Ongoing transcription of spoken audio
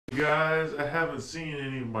guys. I haven't seen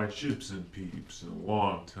any of my Chibson peeps in a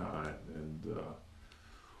long time, and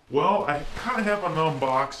well, I kind of have an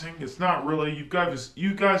unboxing. It's not really you guys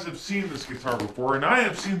have seen this guitar before, and I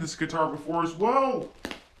have seen this guitar before as well.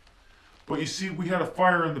 But you see, we had a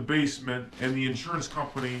fire in the basement, and the insurance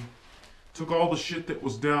company took all the shit that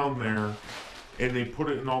was down there, and they put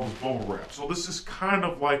it in all this bubble wrap. So this is kind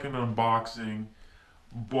of like an unboxing.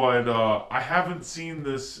 But I haven't seen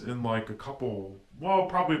this in like a couple, well,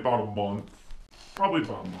 probably about a month.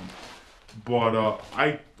 But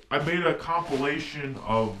I made a compilation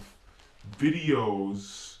of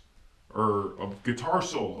videos, or of guitar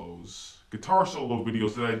solo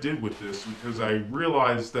videos that I did with this, because I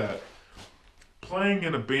realized that playing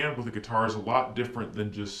in a band with a guitar is a lot different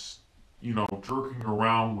than just, you know, jerking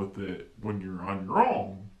around with it when you're on your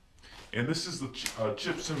own. And this is the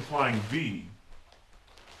Chibson Flying V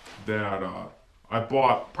that I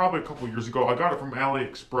bought probably a couple years ago. I got it from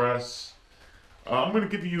AliExpress. I'm going to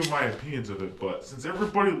give you my opinions of it, but since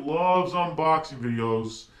everybody loves unboxing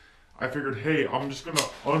videos, I figured, hey, I'm just going to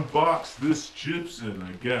unbox this Chibson,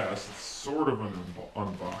 I guess. It's sort of an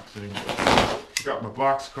unboxing. I got my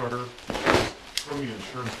box cutter from the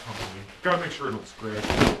insurance company. Got to make sure I don't scratch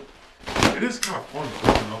it. It is kind of fun to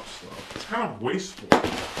open up stuff. It's kind of wasteful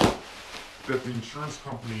that the insurance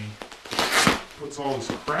company puts all this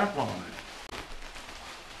crap on it.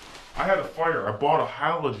 I had a fire. I bought a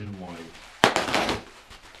halogen light,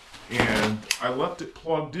 and I left it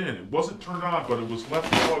plugged in. It wasn't turned on, but it was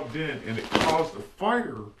left plugged in, and it caused a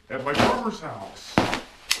fire at my brother's house.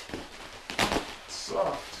 It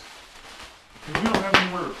sucked. Because we don't have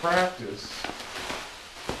anywhere to practice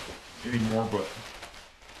anymore, but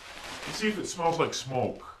let's see if it smells like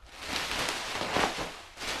smoke.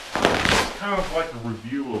 Kind of like a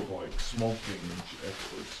review of like smoking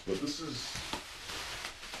experts, but this is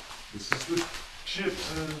the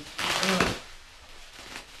Chibson.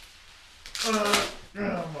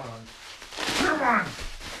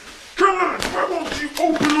 Come on! Why won't you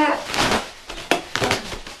open up?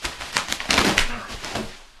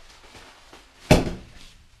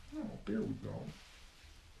 Oh, there we go.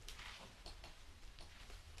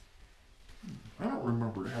 I don't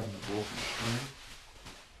remember having a broken string.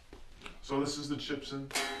 So this is the Chibson.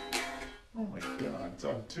 Oh my god, it's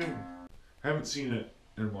out of tune. I haven't seen it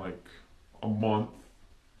in like a month.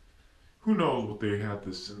 Who knows what they had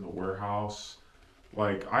this in the warehouse.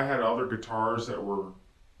 Like, I had other guitars that were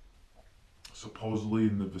supposedly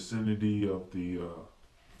in the vicinity of the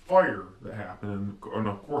fire that happened. And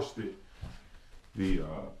of course the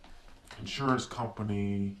insurance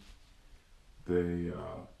company, they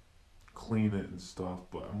clean it and stuff,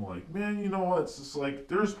 but I'm like, man, you know what, it's just like,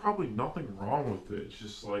 there's probably nothing wrong with it. It's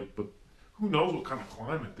just like, but who knows what kind of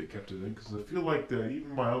climate they kept it in, because I feel like that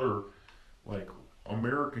even my other, like,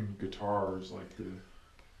 American guitars, like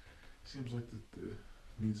seems like that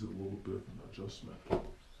needs a little bit of an adjustment.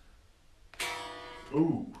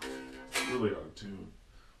 Ooh, it's really out of tune.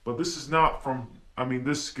 But this is not from, I mean,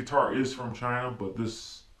 this guitar is from China, but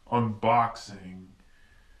this unboxing,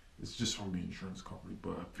 it's just from the insurance company.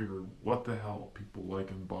 But I figured, what the hell, people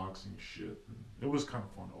like unboxing shit. And it was kind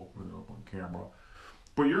of fun to open it up on camera.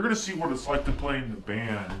 But you're going to see what it's like to play in the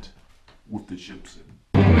band with the Chibson.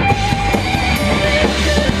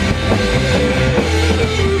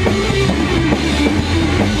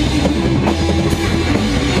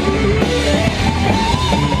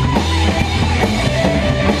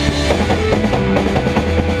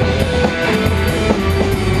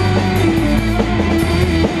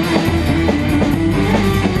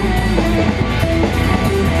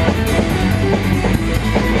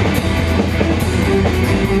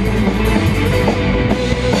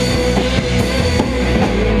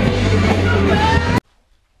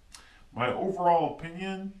 Overall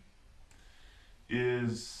opinion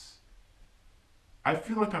is, I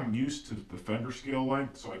feel like I'm used to the Fender scale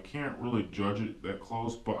length, so I can't really judge it that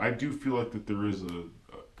close, but I do feel like that there is a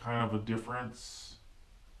kind of a difference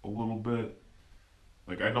a little bit.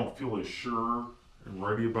 Like, I don't feel as sure and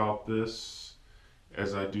ready about this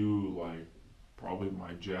as I do like probably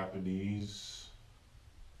my Japanese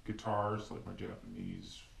guitars, like my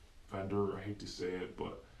Japanese Fender. I hate to say it,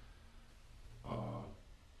 but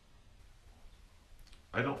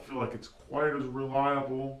I don't feel like it's quite as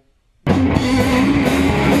reliable.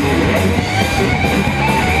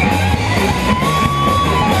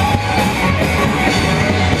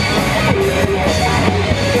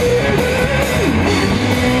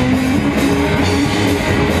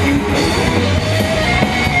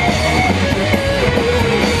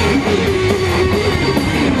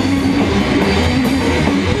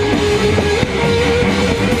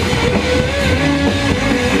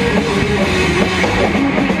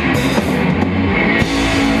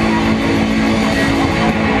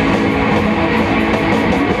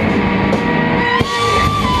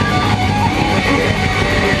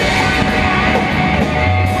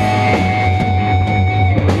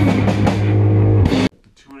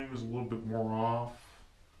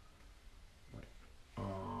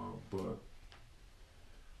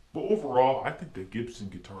 Gibson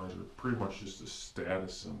guitars are pretty much just a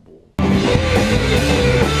status symbol.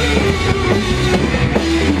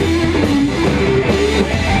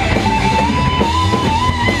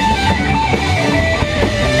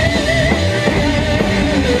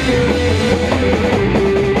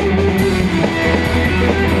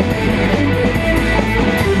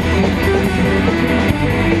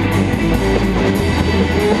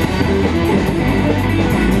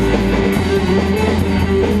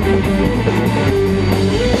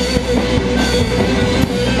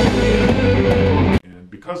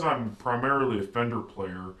 Because I'm primarily a Fender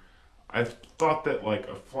player, I thought that like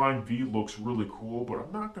a Flying V looks really cool, but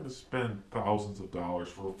I'm not going to spend thousands of dollars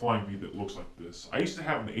for a Flying V that looks like this. I used to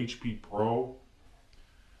have an HP Pro,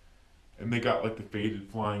 and they got like the faded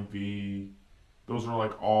Flying V. Those are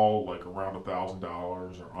like all like around $1,000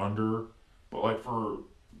 or under.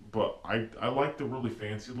 But I like the really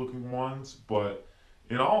fancy looking ones, but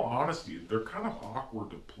in all honesty, they're kind of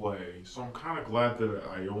awkward to play, so I'm kind of glad that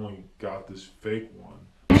I only got this fake one.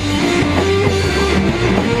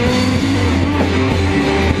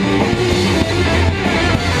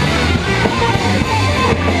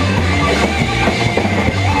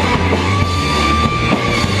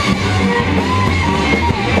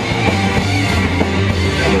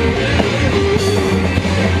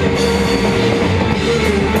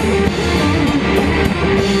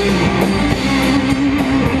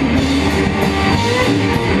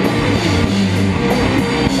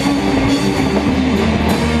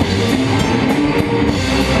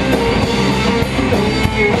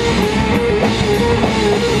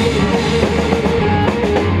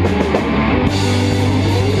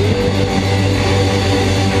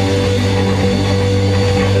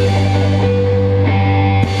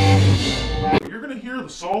 You're going to hear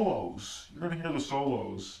the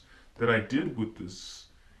solos that I did with this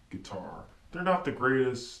guitar. They're not the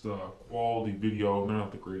greatest quality video, they're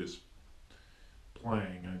not the greatest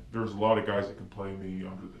playing. There's a lot of guys that can play me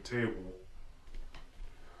under the table,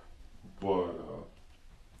 but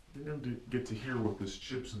you're going to get to hear what this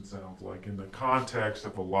Chibson sounds like in the context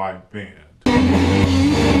of a live band.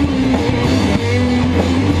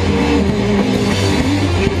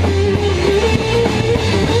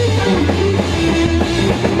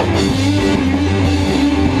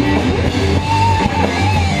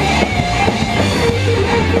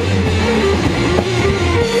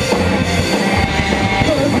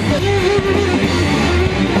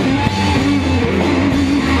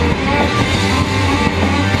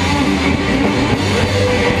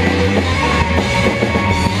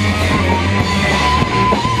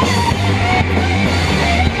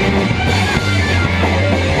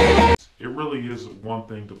 Is one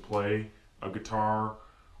thing to play a guitar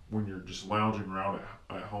when you're just lounging around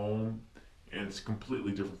at home, and it's a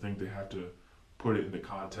completely different thing to have to put it in the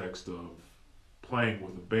context of playing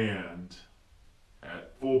with a band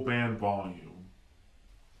at full band volume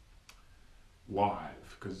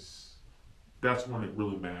live, because that's when it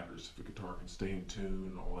really matters, if a guitar can stay in tune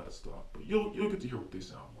and all that stuff. But you'll get to hear what they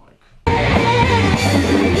sound like.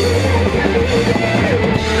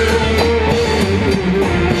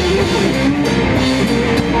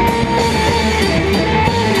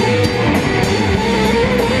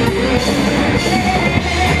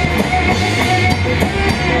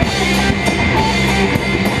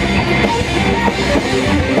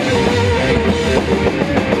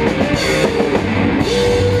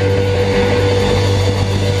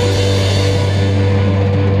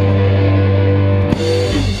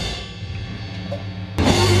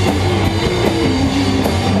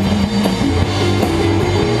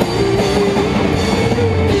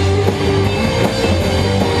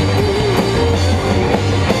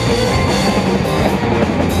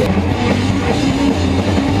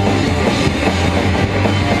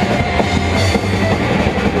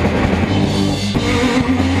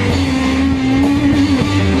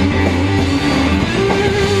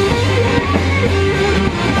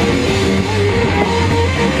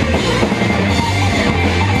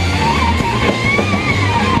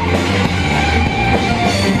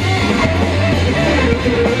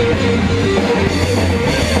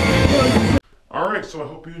 So I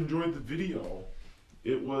hope you enjoyed the video.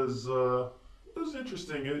 It was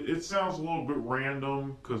interesting. It sounds a little bit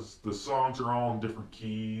random because the songs are all in different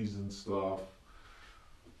keys and stuff.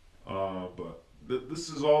 But this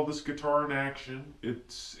is all this guitar in action.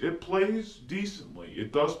 It plays decently.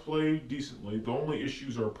 It does play decently. The only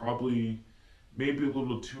issues are probably maybe a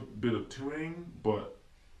little bit of tuning, but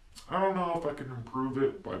I don't know if I can improve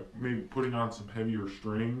it by maybe putting on some heavier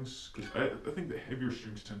strings, because I think the heavier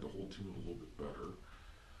strings tend to hold tune a little bit better.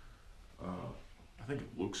 I think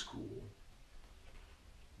it looks cool,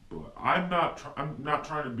 But I'm not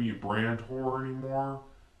trying to be a brand whore anymore.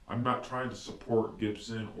 I'm not trying to support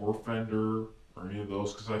Gibson or Fender or any of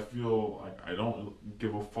those because I feel like I don't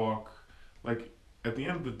give a fuck. Like at the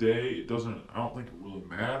end of the day, it doesn't. I don't think it really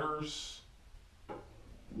matters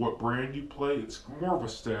what brand you play. It's more of a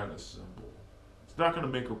status symbol. It's not going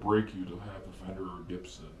to make or break you to have a Fender or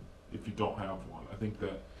Gibson if you don't have one. I think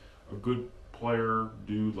that a good player,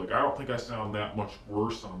 dude, like I don't think I sound that much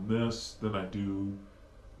worse on this than I do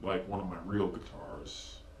like one of my real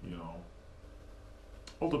guitars, you know.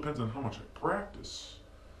 All depends on how much I practice.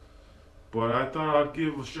 But I thought I'd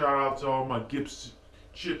give a shout out to all my Gibson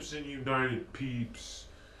Chibson United peeps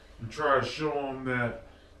and try to show them that,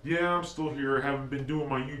 yeah, I'm still here. I haven't been doing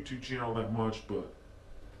my YouTube channel that much, but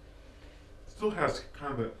it still has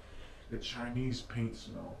kind of that Chinese paint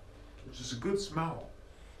smell, which is a good smell.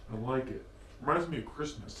 I like it. Reminds me of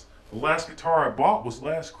Christmas. The last guitar I bought was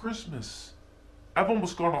last Christmas. I've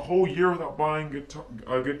almost gone a whole year without buying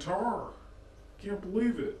a guitar. Can't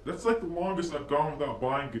believe it. That's like the longest I've gone without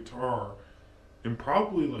buying a guitar in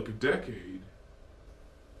probably like a decade.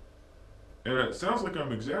 And it sounds like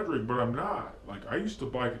I'm exaggerating, but I'm not. Like I used to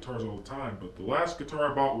buy guitars all the time, but the last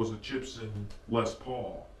guitar I bought was a Chibson Les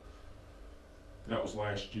Paul. That was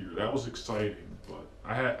last year. That was exciting, but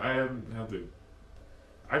I haven't had the.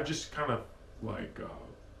 I've just kind of like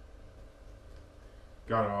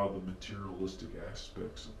got out of the materialistic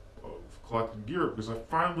aspects of collecting gear because I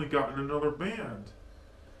finally got in another band,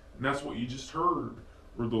 and that's what you just heard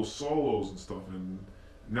were those solos and stuff. And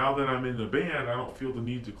now that I'm in a band, I don't feel the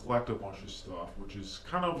need to collect a bunch of stuff, which is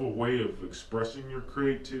kind of a way of expressing your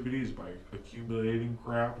creativity is by accumulating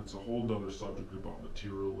crap. It's a whole nother subject about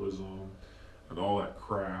materialism and all that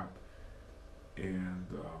crap. And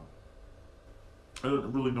I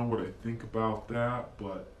don't really know what I think about that,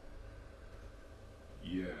 but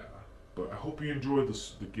yeah. But I hope you enjoyed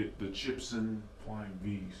the Chibson Flying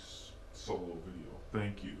V's solo video.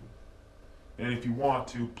 Thank you. And if you want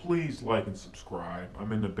to, please like and subscribe.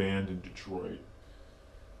 I'm in a band in Detroit.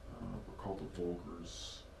 We're called the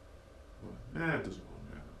Vulgars. But, it doesn't really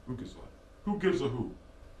matter. Who gives a who?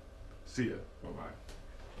 See ya. Bye bye.